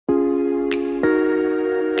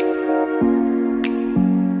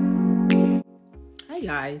Hey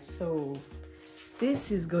guys, so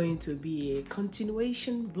this is going to be a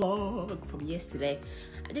continuation vlog from yesterday.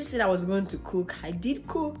 I just said I was going to cook. I did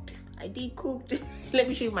cook. Let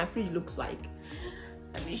me show you what my fridge looks like.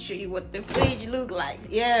 Let me show you what the fridge looks like.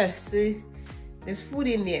 Yeah, see, there's food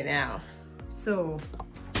in there now. So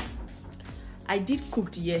I did cook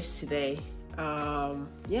yesterday.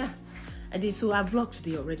 Yeah, I did. So I vlogged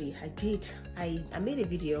today already. I made a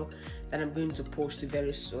video that I'm going to post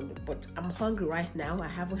very soon, but I'm hungry right now. I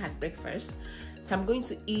haven't had breakfast, so I'm going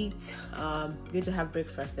to eat. Going to have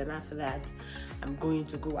breakfast, then after that I'm going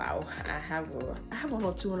to go out. I have 1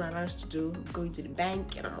 or 2 errands to do. I'm going to the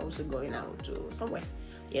bank, and I'm also going out to somewhere,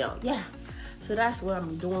 yeah. So that's what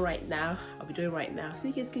I'm doing right now. I'll be doing right now, so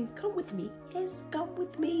you guys can come with me. Yes, come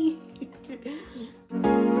with me.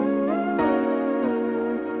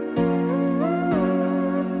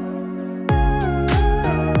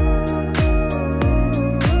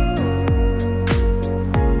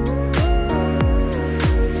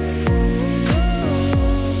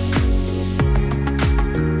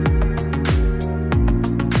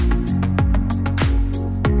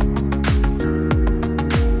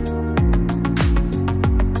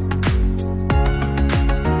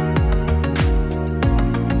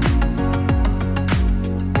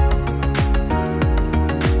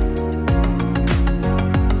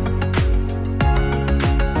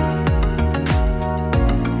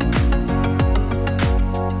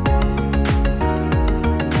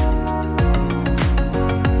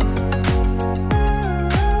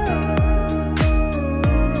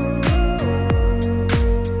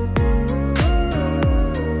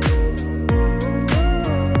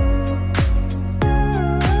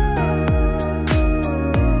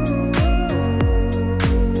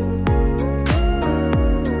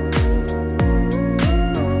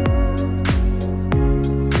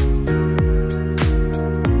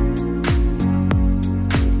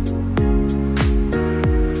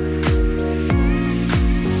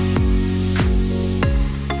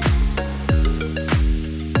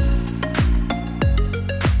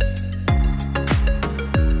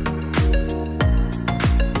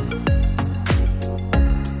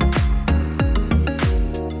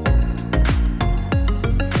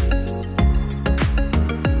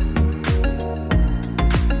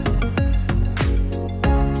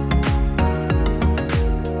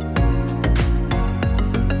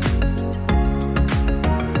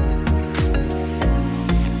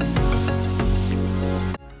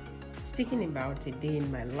 Speaking about a day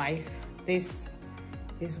in my life, this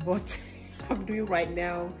is what I'm doing right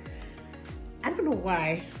now. I don't know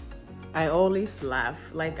why I always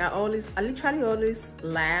laugh. Like I literally always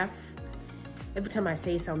laugh every time I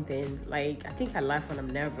say something. Like I think I laugh when I'm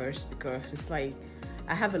nervous because it's like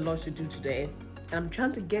I have a lot to do today and I'm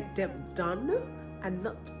trying to get them done and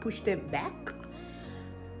not push them back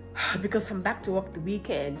because I'm back to work the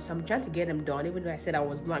weekend. So I'm trying to get them done, even though I said I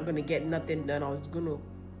was not going to get nothing done. I was going to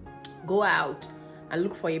go out and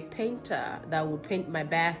look for a painter that would paint my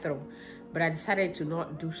bathroom, but I decided to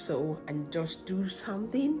not do so and just do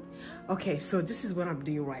something. Okay, so this is what I'm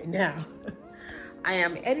doing right now. I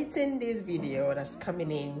am editing this video that's coming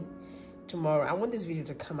in tomorrow. I want this video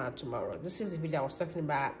to come out tomorrow. This is the video I was talking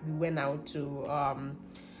about. We went out to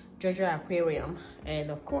Georgia Aquarium, and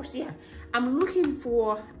of course, yeah, I'm looking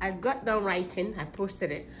for, I got done writing, I posted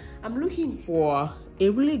it. I'm looking for a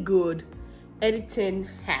really good editing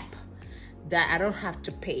app that I don't have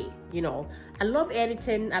to pay. I love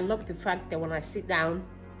editing. I love the fact that when I sit down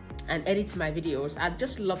and edit my videos, I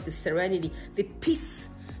just love the serenity, the peace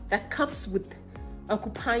that comes with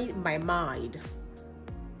occupying my mind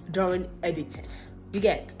during editing. You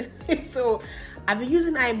get? So I've been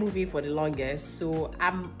using iMovie for the longest, so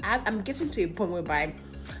I'm getting to a point whereby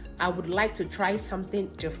I would like to try something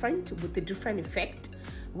different with a different effect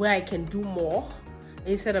where I can do more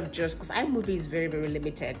instead of just, because iMovie is very, very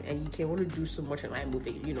limited and you can only do so much on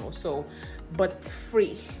iMovie, so, but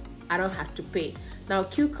free. I don't have to pay. Now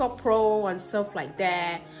QCut Pro and stuff like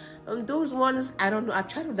that, those ones, I don't know, I've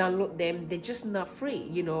tried to download them, they're just not free.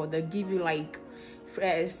 They give you like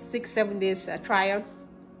 6-7 days trial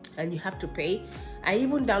and you have to pay. I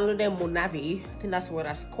even downloaded Monavi, I think that's what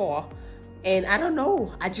that's called, and I don't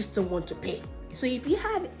know, I just don't want to pay. So if you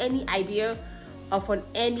have any idea of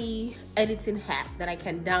any editing app that I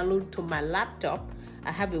can download to my laptop,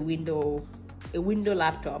 I have a window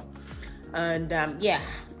laptop, and yeah,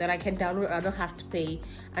 that I can download, I don't have to pay,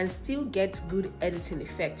 and still get good editing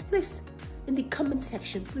effect, please in the comment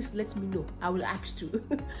section, please let me know. I will ask too.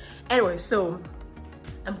 Anyway, so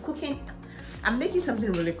I'm cooking. I'm making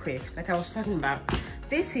something really quick, like I was talking about.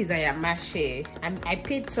 this is ayamashi, and I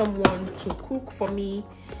paid someone to cook for me.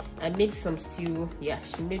 I made some stew. Yeah,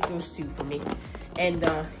 she made those stew for me. And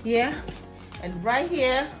yeah, and right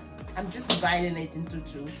here I'm just dividing it into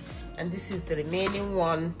two, and this is the remaining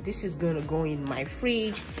one. This is going to go in my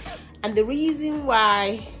fridge, and the reason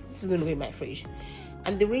why this is going to go in my fridge,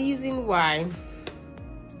 and the reason why,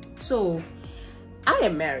 so I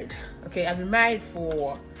am married. Okay, I've been married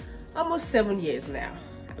for almost 7 years now.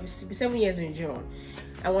 It will be 7 years in June.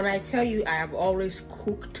 And when I tell you, I have always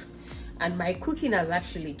cooked, and my cooking has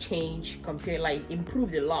actually changed,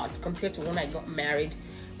 improved a lot compared to when I got married.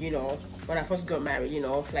 You know, when I first got married, you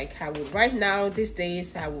know, like I would right now, these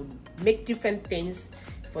days, I would make different things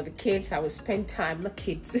for the kids. I would spend time, not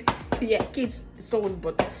kids, yeah, kids soon,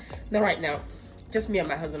 but not right now. Just me and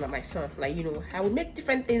my husband and my son. Like, you know, I would make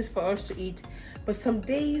different things for us to eat. But some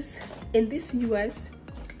days in this US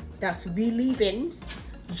that we live in,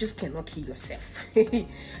 you just cannot kill yourself.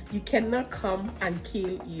 You cannot come and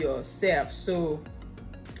kill yourself. So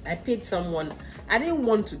I paid someone. I didn't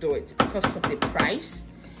want to do it because of the price.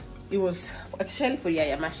 It was actually for the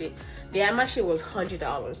ayamashi. The ayamashi was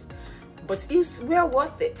 $100, but it was well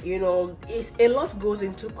worth it. You know, it's a lot goes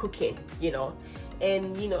into cooking. You know.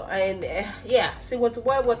 And you know, and yeah, so it was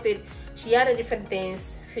well worth it. She added different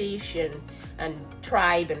things, fish and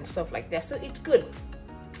tribe and stuff like that. So it's good.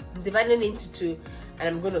 I'm dividing it into two, and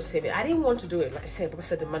I'm going to save it. I didn't want to do it, like I said,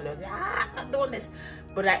 because of the money. I'm not doing this,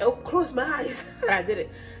 but I closed my eyes and I did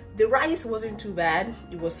it. The rice wasn't too bad.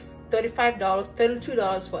 It was $35,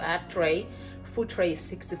 $32 for half tray. Full tray is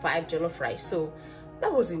 $65 jollof rice. So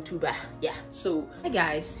that wasn't too bad. Yeah. So hi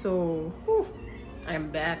guys. So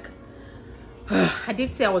I'm back. I did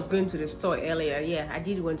say I was going to the store earlier. Yeah, I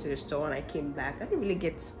did went to the store and I came back. I didn't really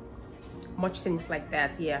get much things like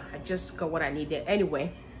that. Yeah, I just got what I needed.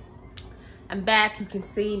 Anyway, I'm back. You can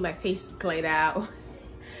see my face is cleared out.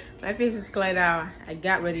 My face is cleared out. I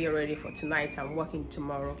got ready already for tonight. I'm working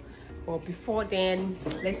tomorrow. But before then,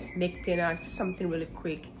 let's make dinner. Just something really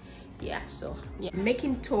quick. Yeah, so yeah,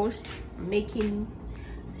 making toast. Making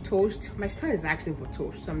toast. My son is asking for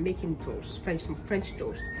toast, so I'm making toast. Some French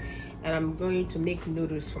toast. And I'm going to make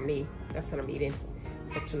noodles for me. That's what I'm eating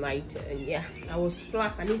for tonight. And yeah,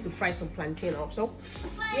 I need to fry some plantain also.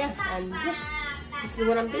 Yeah, and yeah, this is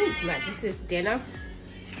what I'm doing tonight. This is dinner.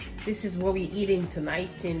 This is what we're eating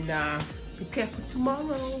tonight, and prepare for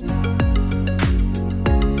tomorrow.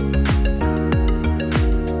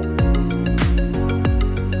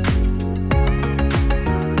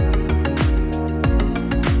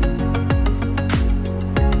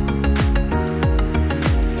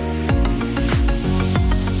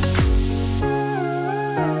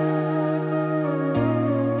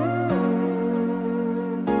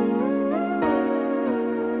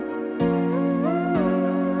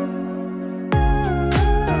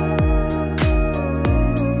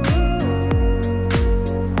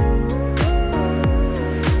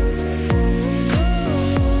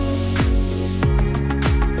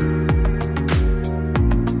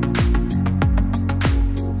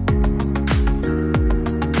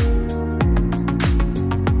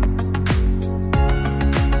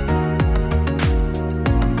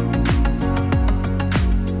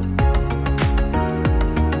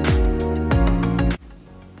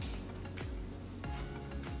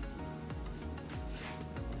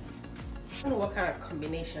 I don't know what kind of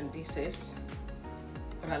combination this is,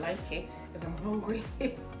 but I like it because I'm hungry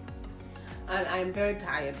and I'm very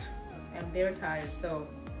tired. I'm very tired, so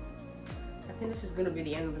I think this is going to be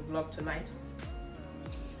the end of the vlog tonight.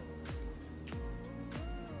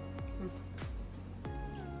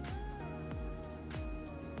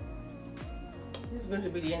 This is going to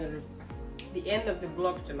be the end of the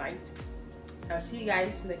vlog tonight. So I'll see you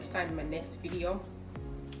guys next time in my next video.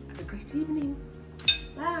 Have a great evening.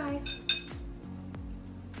 Bye.